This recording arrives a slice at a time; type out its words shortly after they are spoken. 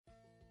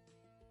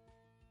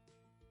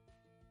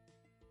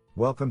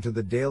Welcome to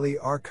the Daily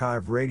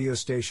Archive radio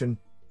station,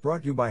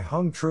 brought to you by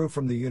Hung Tru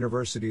from the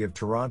University of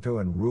Toronto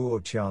and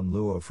Ruo Tian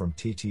Luo from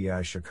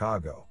TTI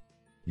Chicago.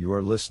 You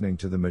are listening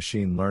to the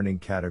Machine Learning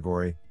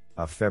category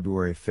of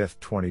February 5,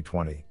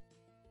 2020.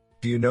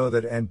 Do you know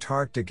that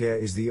Antarctica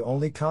is the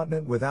only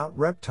continent without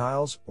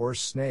reptiles or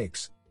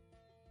snakes?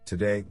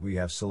 Today, we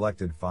have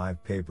selected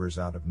 5 papers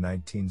out of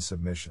 19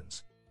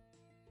 submissions.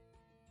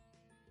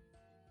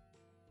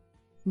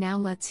 Now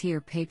let's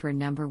hear paper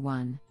number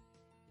 1.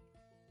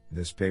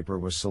 This paper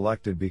was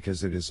selected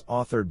because it is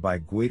authored by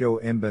Guido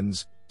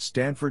Imbens,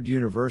 Stanford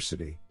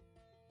University.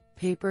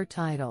 Paper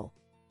title: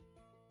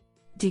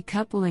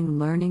 Decoupling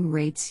Learning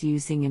Rates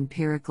Using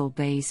Empirical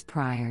Bayes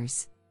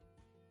Priors.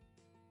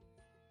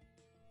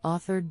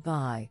 Authored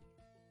by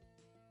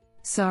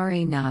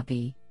Sari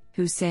Nabi,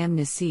 Hussam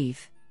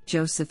Nassif,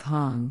 Joseph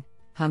Hong,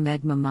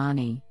 Hamed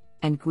Mamani,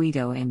 and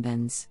Guido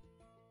Imbens.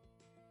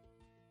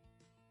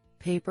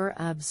 Paper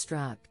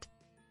abstract: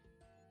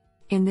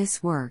 In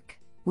this work,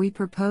 we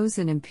propose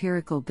an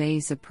empirical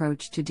Bayes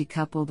approach to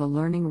decouple the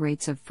learning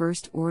rates of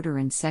first-order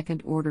and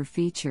second-order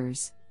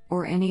features,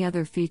 or any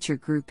other feature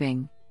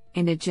grouping,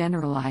 in a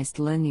generalized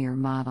linear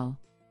model.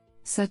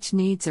 Such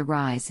needs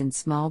arise in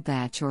small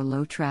batch or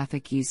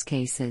low-traffic use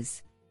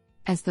cases.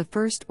 As the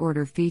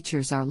first-order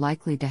features are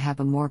likely to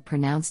have a more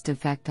pronounced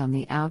effect on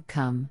the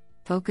outcome,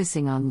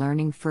 focusing on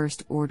learning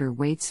first-order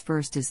weights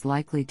first is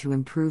likely to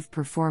improve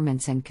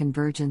performance and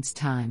convergence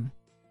time.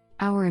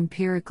 Our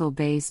empirical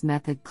Bayes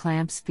method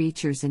clamps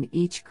features in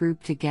each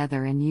group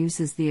together and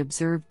uses the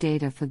observed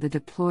data for the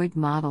deployed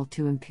model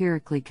to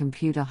empirically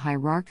compute a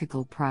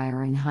hierarchical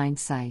prior in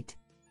hindsight.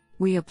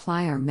 We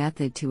apply our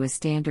method to a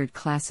standard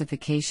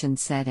classification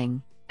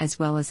setting, as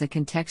well as a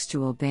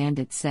contextual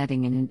bandit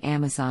setting in an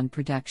Amazon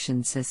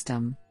production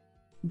system.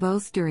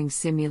 Both during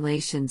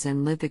simulations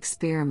and live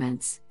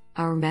experiments,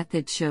 our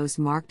method shows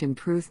marked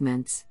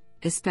improvements,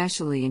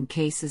 especially in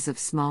cases of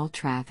small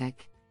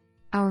traffic.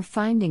 Our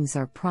findings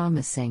are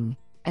promising,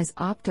 as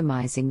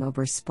optimizing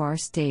over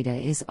sparse data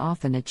is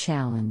often a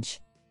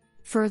challenge.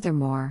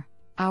 Furthermore,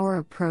 our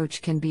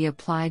approach can be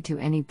applied to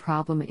any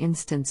problem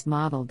instance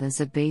modeled as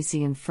a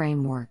Bayesian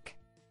framework.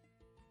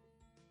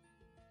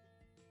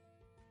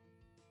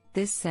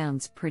 This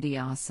sounds pretty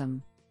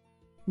awesome.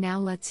 Now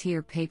let's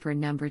hear paper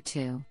number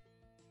 2.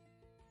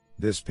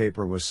 This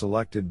paper was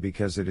selected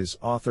because it is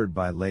authored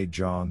by Lei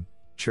Zhang,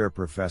 Chair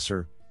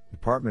Professor,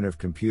 Department of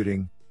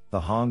Computing, the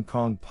Hong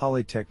Kong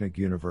Polytechnic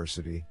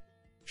University,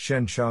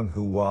 Shenzhen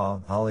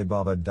Hua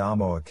Alibaba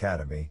Damo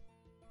Academy,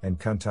 and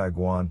Kuntai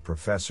Guan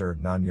Professor,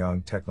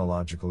 Nanyang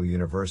Technological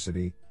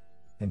University,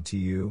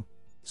 NTU,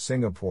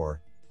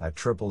 Singapore, a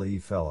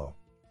EEE Fellow.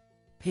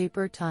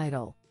 Paper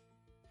title: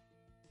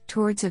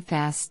 Towards a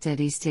Fast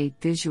Steady-State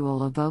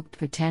Visual Evoked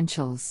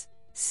Potentials,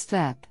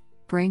 SVEP,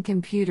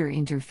 Brain-Computer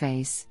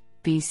Interface,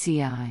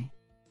 BCI.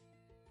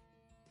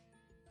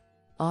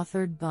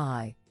 Authored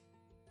by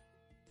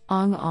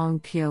Ong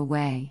Pio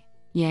Wei,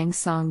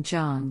 Yangsong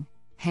Zhang,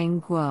 Heng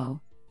Guo,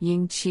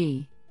 Ying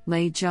Qi,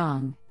 Lei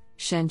Zhang,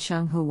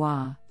 Shenzhen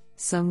Hua,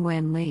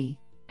 Sungwen Li,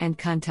 and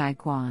Kuntai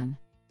Guan.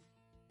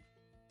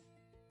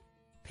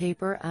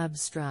 Paper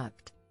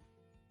abstract: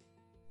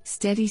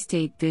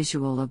 Steady-State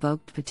Visual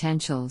Evoked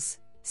Potentials,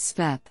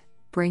 SVEP,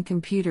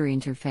 Brain-Computer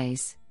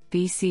Interface,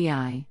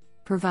 BCI,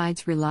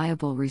 provides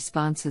reliable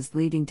responses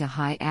leading to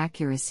high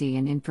accuracy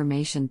and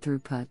information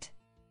throughput.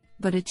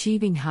 But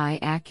achieving high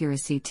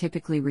accuracy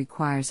typically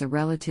requires a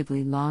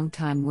relatively long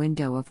time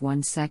window of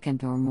 1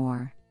 second or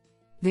more.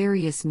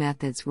 Various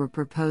methods were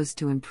proposed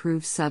to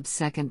improve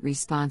sub-second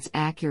response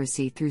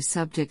accuracy through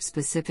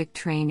subject-specific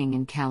training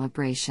and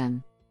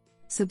calibration.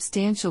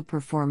 Substantial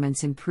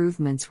performance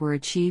improvements were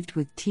achieved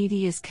with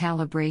tedious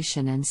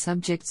calibration and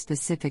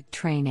subject-specific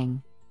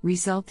training,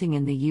 resulting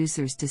in the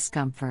user's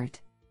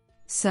discomfort.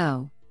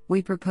 So, we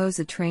propose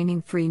a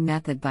training-free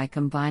method by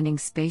combining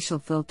spatial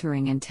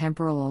filtering and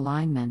temporal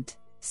alignment,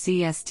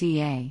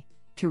 CSTA,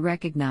 to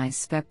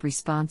recognize SVEP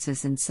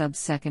responses in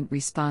sub-second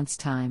response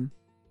time.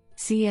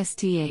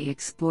 CSTA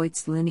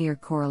exploits linear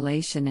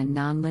correlation and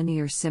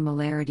nonlinear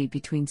similarity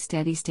between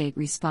steady-state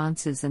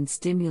responses and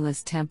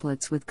stimulus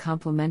templates with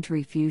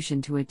complementary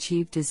fusion to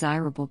achieve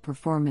desirable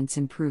performance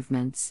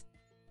improvements.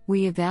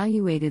 We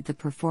evaluated the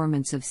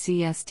performance of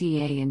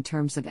CSTA in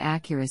terms of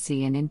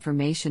accuracy and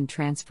information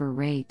transfer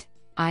rate,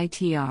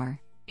 ITR,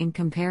 in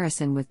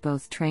comparison with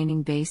both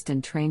training-based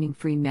and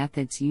training-free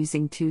methods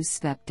using 2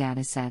 SVEP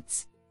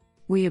datasets.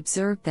 We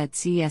observed that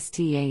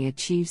CSTA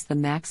achieves the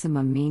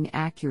maximum mean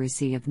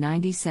accuracy of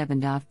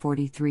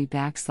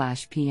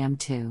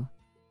 97.43/PM2,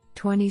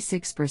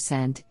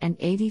 26% and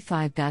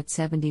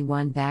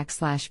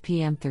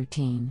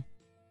 85.71/PM13.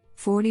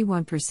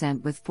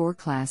 41% with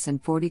 4-class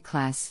and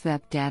 40-class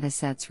SVEP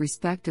datasets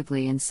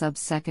respectively in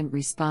sub-second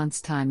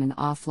response time and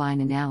offline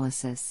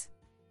analysis.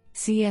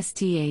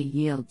 CSTA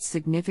yields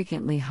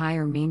significantly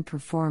higher mean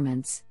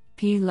performance,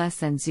 p less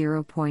than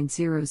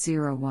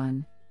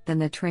 0.001, than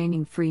the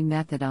training-free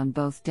method on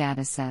both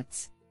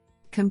datasets.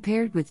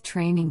 Compared with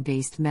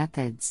training-based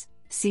methods,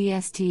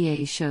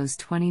 CSTA shows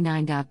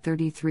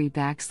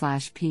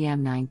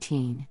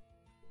 29.33/PM19.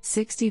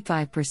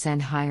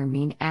 65% higher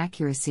mean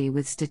accuracy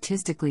with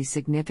statistically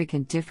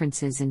significant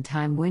differences in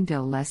time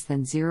window less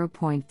than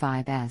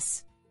 0.5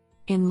 s.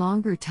 In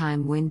longer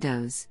time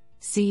windows,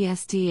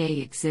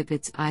 CSTA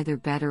exhibits either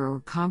better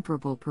or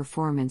comparable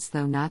performance,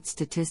 though not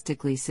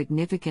statistically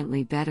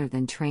significantly better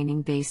than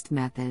training-based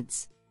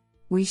methods.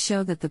 We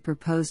show that the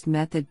proposed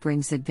method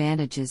brings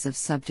advantages of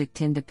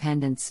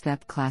subject-independent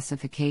SVEP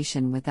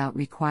classification without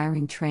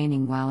requiring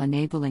training while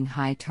enabling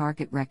high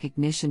target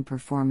recognition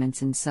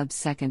performance in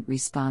sub-second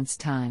response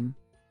time.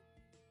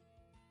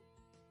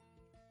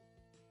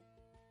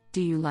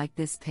 Do you like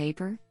this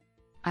paper?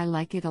 I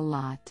like it a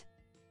lot.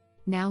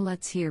 Now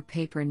let's hear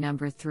paper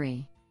number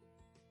 3.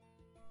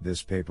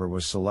 This paper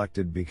was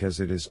selected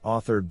because it is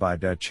authored by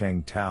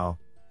Da-Cheng Tao,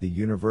 the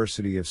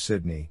University of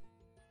Sydney.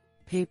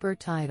 Paper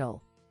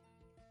title: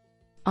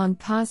 On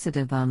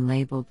positive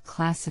unlabeled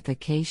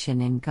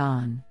classification in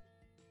GAN.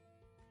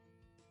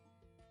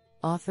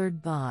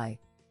 Authored by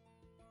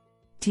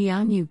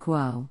Tianyu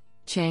Guo,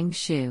 Cheng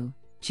Xu,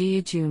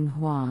 Jiajun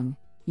Huang,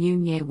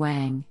 Yunye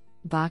Wang,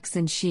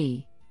 Boxin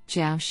Shi,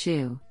 Zhao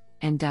Xu,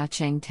 and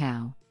Da-Cheng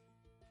Tao.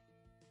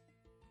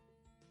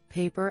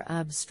 Paper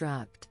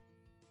abstract: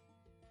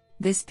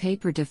 This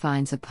paper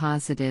defines a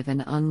positive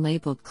and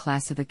unlabeled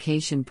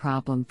classification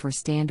problem for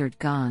standard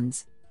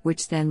GANs,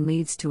 which then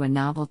leads to a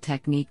novel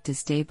technique to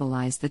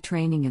stabilize the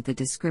training of the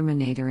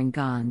discriminator in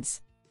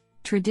GANs.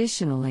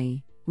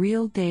 Traditionally,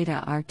 real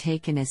data are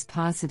taken as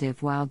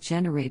positive while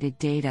generated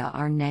data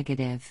are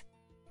negative.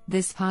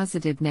 This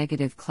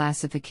positive-negative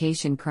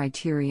classification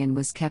criterion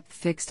was kept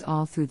fixed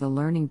all through the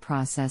learning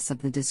process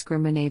of the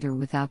discriminator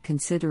without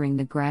considering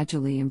the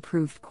gradually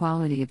improved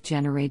quality of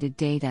generated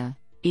data,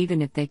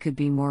 even if they could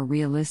be more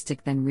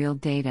realistic than real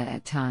data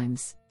at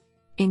times.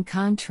 In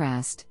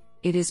contrast,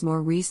 it is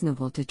more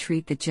reasonable to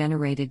treat the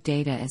generated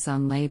data as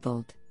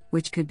unlabeled,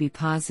 which could be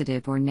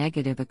positive or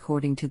negative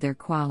according to their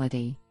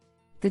quality.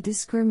 The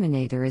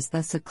discriminator is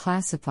thus a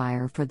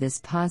classifier for this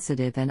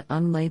positive and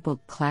unlabeled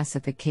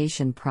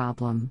classification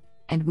problem,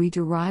 and we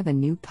derive a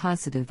new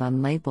positive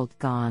unlabeled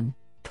GAN,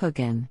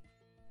 PUGAN.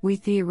 We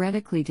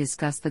theoretically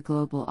discuss the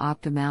global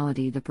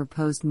optimality the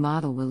proposed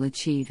model will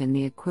achieve and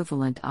the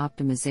equivalent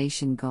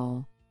optimization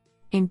goal.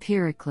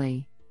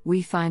 Empirically,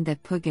 we find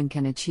that PUGAN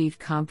can achieve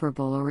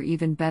comparable or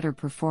even better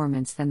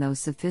performance than those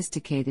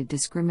sophisticated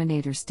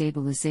discriminator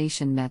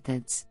stabilization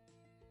methods.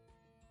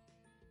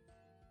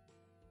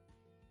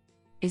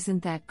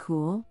 Isn't that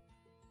cool?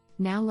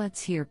 Now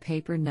let's hear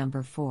paper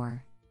number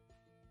 4.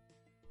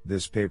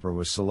 This paper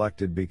was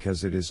selected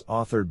because it is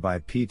authored by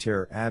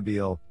Peter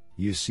Abiel,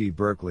 UC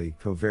Berkeley,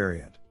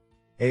 covariant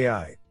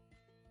AI.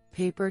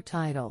 Paper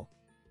title: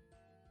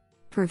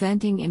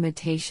 Preventing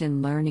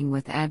Imitation Learning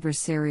with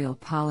Adversarial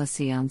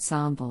Policy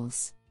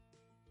Ensembles.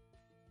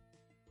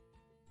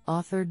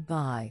 Authored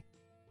by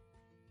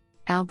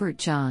Albert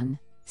John,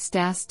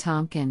 Stas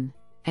Tomkin,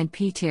 and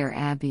Peter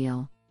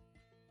Abiel.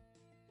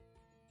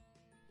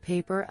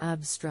 Paper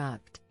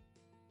abstract: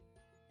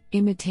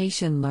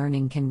 Imitation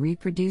learning can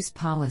reproduce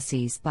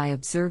policies by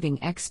observing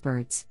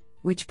experts,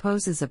 which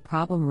poses a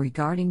problem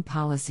regarding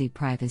policy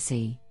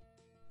privacy.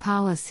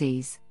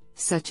 Policies,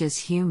 such as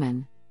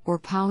human, or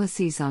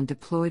policies on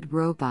deployed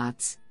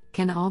robots,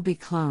 can all be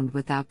cloned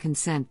without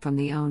consent from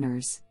the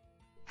owners.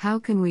 How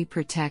can we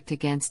protect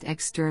against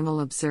external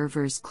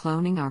observers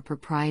cloning our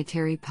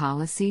proprietary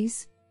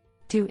policies?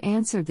 To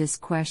answer this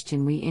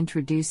question, we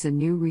introduce a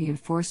new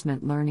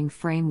reinforcement learning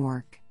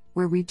framework,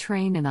 where we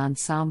train an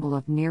ensemble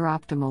of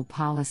near-optimal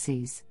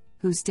policies,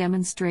 whose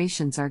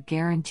demonstrations are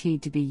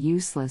guaranteed to be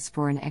useless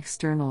for an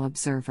external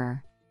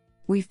observer.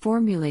 We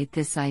formulate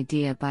this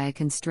idea by a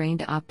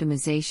constrained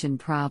optimization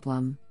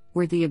problem,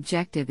 where the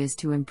objective is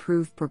to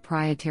improve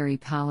proprietary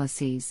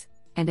policies,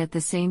 and at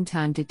the same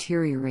time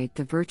deteriorate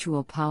the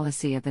virtual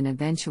policy of an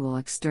eventual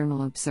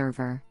external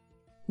observer.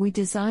 We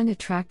design a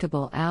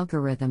tractable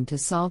algorithm to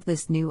solve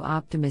this new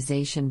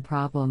optimization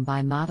problem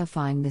by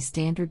modifying the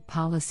standard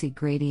policy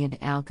gradient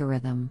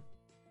algorithm.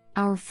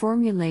 Our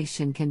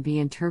formulation can be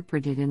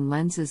interpreted in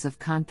lenses of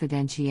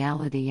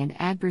confidentiality and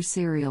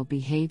adversarial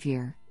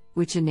behavior,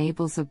 which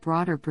enables a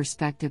broader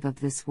perspective of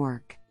this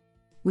work.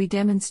 We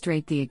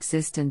demonstrate the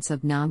existence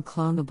of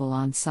non-clonable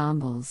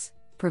ensembles,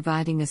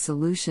 providing a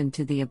solution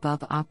to the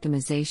above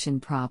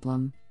optimization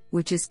problem,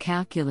 which is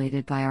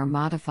calculated by our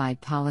modified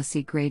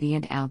policy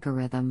gradient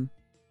algorithm.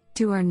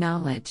 To our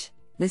knowledge,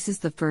 this is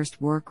the first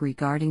work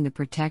regarding the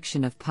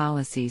protection of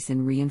policies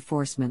in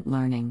reinforcement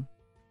learning.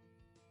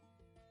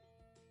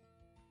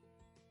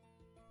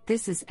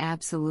 This is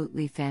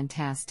absolutely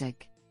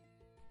fantastic.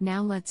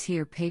 Now let's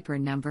hear paper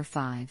number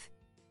 5.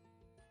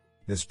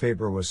 This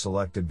paper was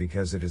selected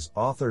because it is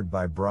authored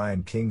by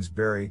Brian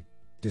Kingsbury,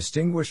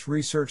 Distinguished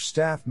Research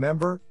Staff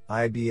Member,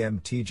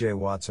 IBM T.J.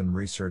 Watson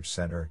Research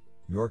Center,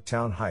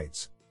 Yorktown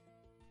Heights.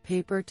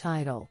 Paper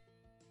title: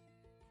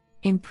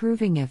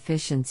 Improving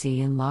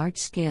Efficiency in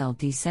Large-Scale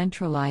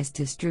Decentralized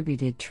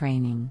Distributed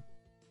Training.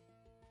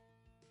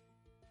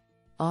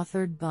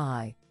 Authored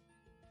by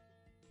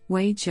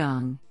Wei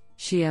Zhang,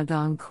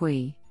 Xiaodong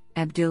Kui,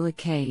 Abdullah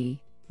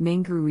Kei,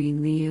 Mingrui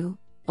Liu,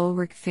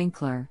 Ulrich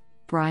Finkler,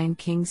 Brian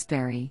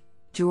Kingsbury,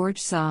 George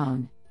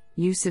Saon,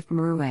 Yusuf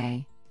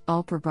Murue,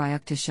 Alper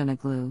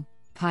Bayaktashanaglu,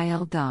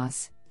 Pael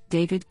Das,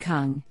 David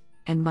Kung,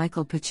 and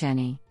Michael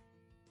Pacheni.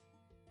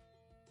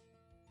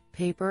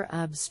 Paper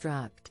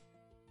abstract.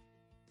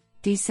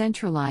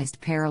 Decentralized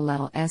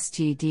Parallel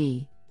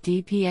SGD,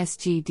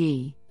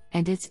 DPSGD,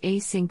 and its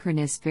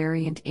asynchronous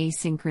variant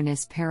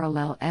Asynchronous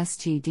Parallel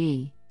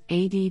SGD,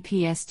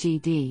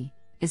 ADPSGD,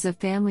 is a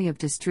family of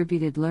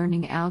distributed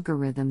learning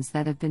algorithms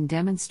that have been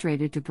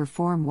demonstrated to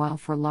perform well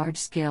for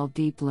large-scale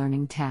deep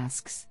learning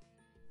tasks.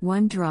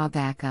 One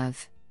drawback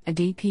of a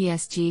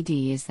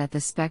DPSGD is that the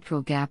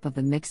spectral gap of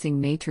the mixing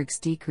matrix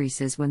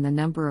decreases when the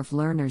number of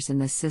learners in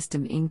the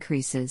system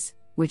increases,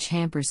 which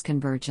hampers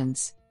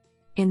convergence.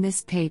 In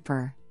this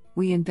paper,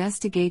 we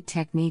investigate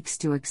techniques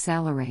to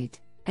accelerate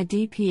a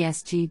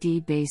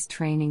DPSGD-based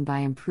training by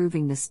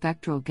improving the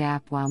spectral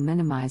gap while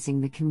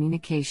minimizing the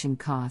communication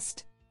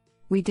cost.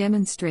 We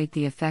demonstrate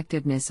the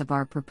effectiveness of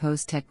our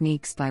proposed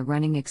techniques by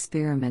running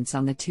experiments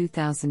on the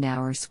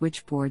 2000-hour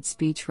switchboard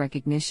speech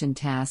recognition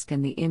task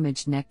and the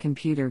ImageNet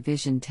computer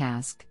vision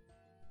task.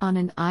 On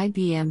an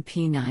IBM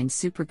P9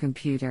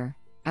 supercomputer,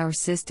 our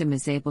system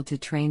is able to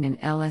train an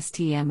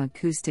LSTM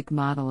acoustic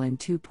model in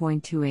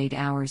 2.28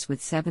 hours with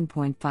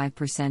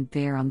 7.5%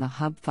 VAR on the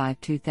Hub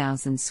 5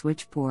 2000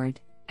 switchboard,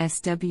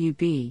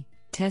 SWB,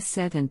 test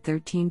set, and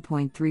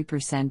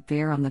 13.3%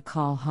 VAR on the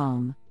Call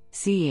Home,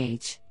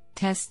 CH,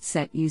 test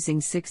set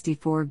using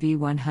 64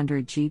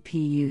 V100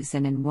 GPUs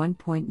and in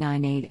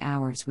 1.98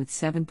 hours with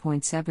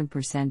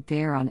 7.7%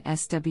 VAR on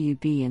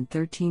SWB and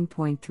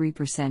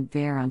 13.3%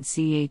 VAR on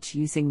CH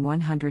using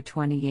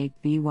 128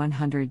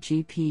 V100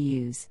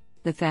 GPUs,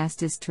 the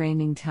fastest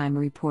training time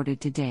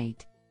reported to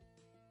date.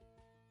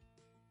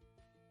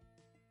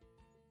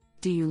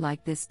 Do you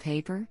like this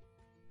paper?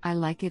 I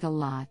like it a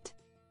lot.